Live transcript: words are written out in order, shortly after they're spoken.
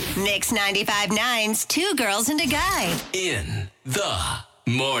Mix 95.9's Two Girls and a Guy. In the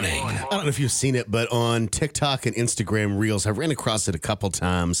morning. I don't know if you've seen it, but on TikTok and Instagram Reels, I've ran across it a couple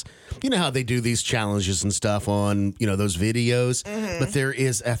times. You know how they do these challenges and stuff on, those videos? But there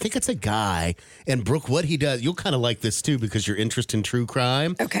is, I think it's a guy, and Brooke, what he does, you'll kind of like this too because you're interested in true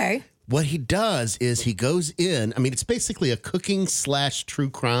crime. Okay. What he does is he goes in, it's basically a cooking / true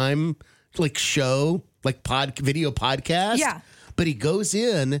crime show, video podcast. Yeah. But he goes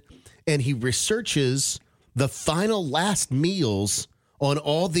in and he researches the final last meals on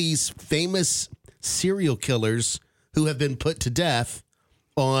all these famous serial killers who have been put to death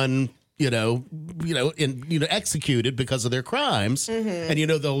on, executed because of their crimes. And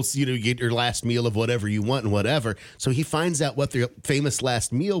those, you get your last meal of whatever you want and whatever. So he finds out what their famous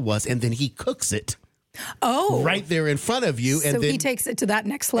last meal was, and then he cooks it. Oh. Right there in front of you. So and then he takes it to that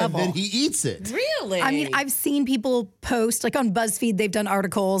next level. And then he eats it. Really? I've seen people post, on BuzzFeed, they've done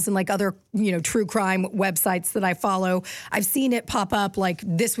articles and other, true crime websites that I follow. I've seen it pop up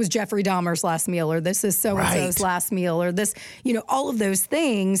this was Jeffrey Dahmer's last meal, or this is so-and-so's last meal, or this, all of those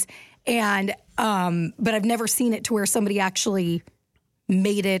things. And, but I've never seen it to where somebody actually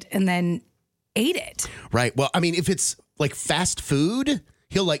made it and then ate it. Right. Well, if it's fast food,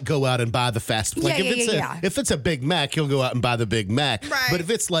 he'll go out and buy the fast food. If it's a Big Mac, he'll go out and buy the Big Mac. Right. But if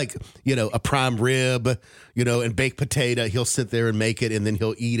it's a prime rib, and baked potato, he'll sit there and make it and then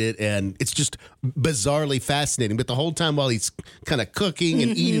he'll eat it. And it's just bizarrely fascinating. But the whole time while he's kind of cooking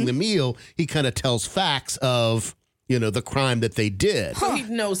and eating the meal, he kind of tells facts of, the crime that they did. So he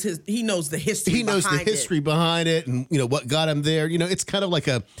knows the history. He knows the history behind it and, what got him there. It's kind of like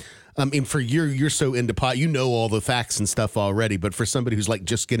a, for you're so into pot, all the facts and stuff already. But for somebody who's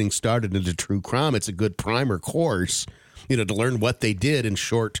just getting started into true crime, it's a good primer course, to learn what they did in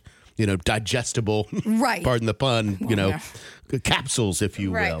short, digestible, right? Pardon the pun, capsules, if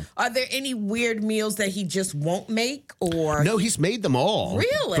you will. Are there any weird meals that he just won't make, or no? He's made them all.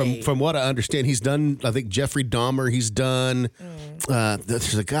 Really? From what I understand, he's done. I think Jeffrey Dahmer. He's done.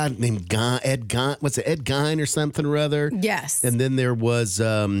 There's a guy named Ed Gein. What's it? Ed Gein or something or other. Yes. And then there was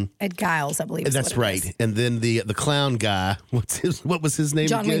Ed Giles, I believe. That's right. Is. And then the clown guy. What was his name?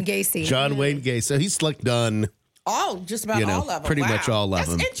 John again? Wayne Gacy. John Wayne Gacy. So he's done. Just about all of them. Pretty much all of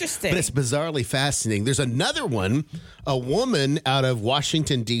them. That's interesting. But it's bizarrely fascinating. There's another one, a woman out of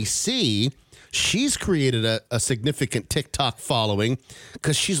Washington, D.C. She's created a significant TikTok following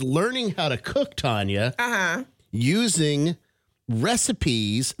because she's learning how to cook, Tanya, using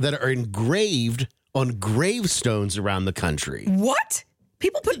recipes that are engraved on gravestones around the country. What?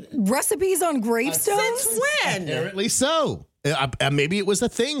 People put recipes on gravestones? Since when? Apparently so. Maybe it was a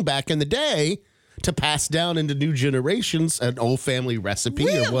thing back in the day to pass down into new generations an old family recipe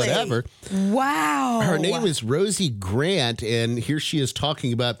or whatever. Wow. Her name is Rosie Grant, and here she is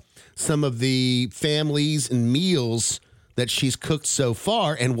talking about some of the families and meals that she's cooked so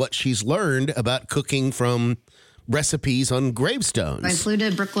far and what she's learned about cooking from recipes on gravestones. I flew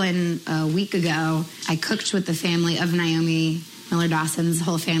to Brooklyn a week ago. I cooked with the family of Naomi Miller Dawson's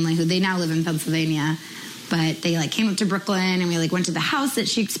whole family, who they now live in Pennsylvania. But they came up to Brooklyn and we went to the house that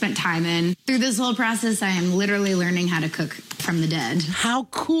she spent time in. Through this whole process, I am literally learning how to cook from the dead. How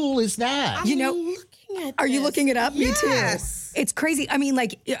cool is that? Are you looking it up? Yes. Me too. It's crazy.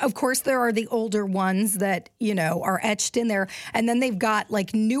 Of course, there are the older ones that, are etched in there. And then they've got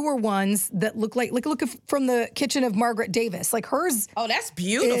newer ones that look look from the kitchen of Margaret Davis. Hers. Oh, that's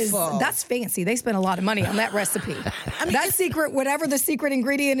beautiful. That's fancy. They spent a lot of money on that recipe. That secret, whatever the secret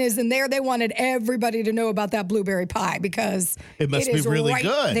ingredient is in there, they wanted everybody to know about that blueberry pie because it must be really right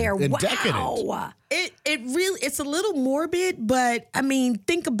good there. and wow. decadent. It's a little morbid, but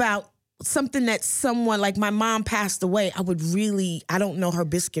think about something that someone like my mom passed away. I don't know her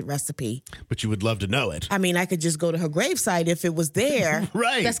biscuit recipe. But you would love to know it. I could just go to her gravesite if it was there.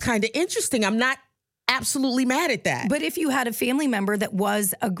 Right. That's kind of interesting. I'm not absolutely mad at that. But if you had a family member that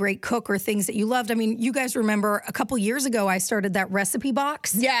was a great cook or things that you loved, you guys remember a couple years ago, I started that recipe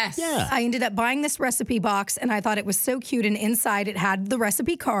box. Yes. Yeah. I ended up buying this recipe box and I thought it was so cute. And inside it had the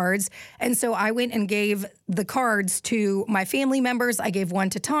recipe cards. And so I went and gave the cards to my family members. I gave one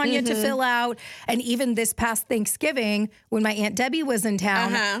to Tanya to fill out. And even this past Thanksgiving, when my Aunt Debbie was in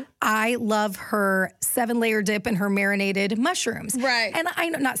town, I love her 7-layer dip and her marinated mushrooms. Right. And I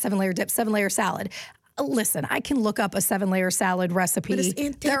know, not 7-layer dip, 7-layer salad. Listen, I can look up a 7-layer salad recipe. But it's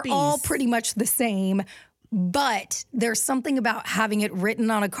Aunt They're Debbie's. all pretty much the same. But there's something about having it written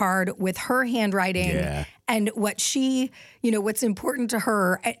on a card with her handwriting and what she, what's important to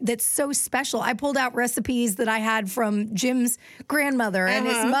her that's so special. I pulled out recipes that I had from Jim's grandmother and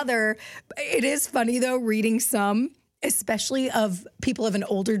his mother. It is funny, though, reading some. especially of people of an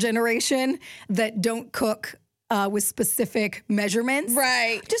older generation that don't cook with specific measurements.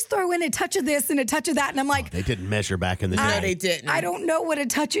 Right. Just throw in a touch of this and a touch of that. And I'm like, They didn't measure back in the day. No, they didn't. I don't know what a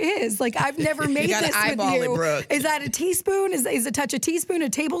touch is. Like, I've never made gotta this with eyeball you. it, Brooke. Is that a teaspoon? Is a touch a teaspoon, a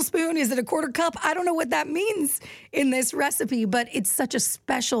tablespoon? Is it a quarter cup? I don't know what that means in this recipe, but it's such a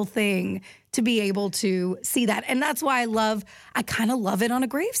special thing to be able to see that. And that's why I kind of love it on a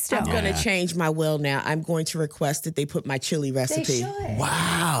gravestone. I'm going to change my will now. I'm going to request that they put my chili They recipe. should.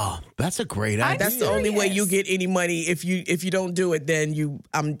 Wow, that's a great idea. That's the only way you Serious. get any money. If you don't do it, then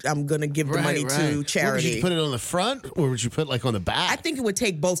I'm gonna give the money to Where would charity. you put it on the front, or would you put like on the back? I think it would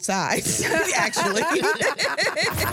take both sides, actually.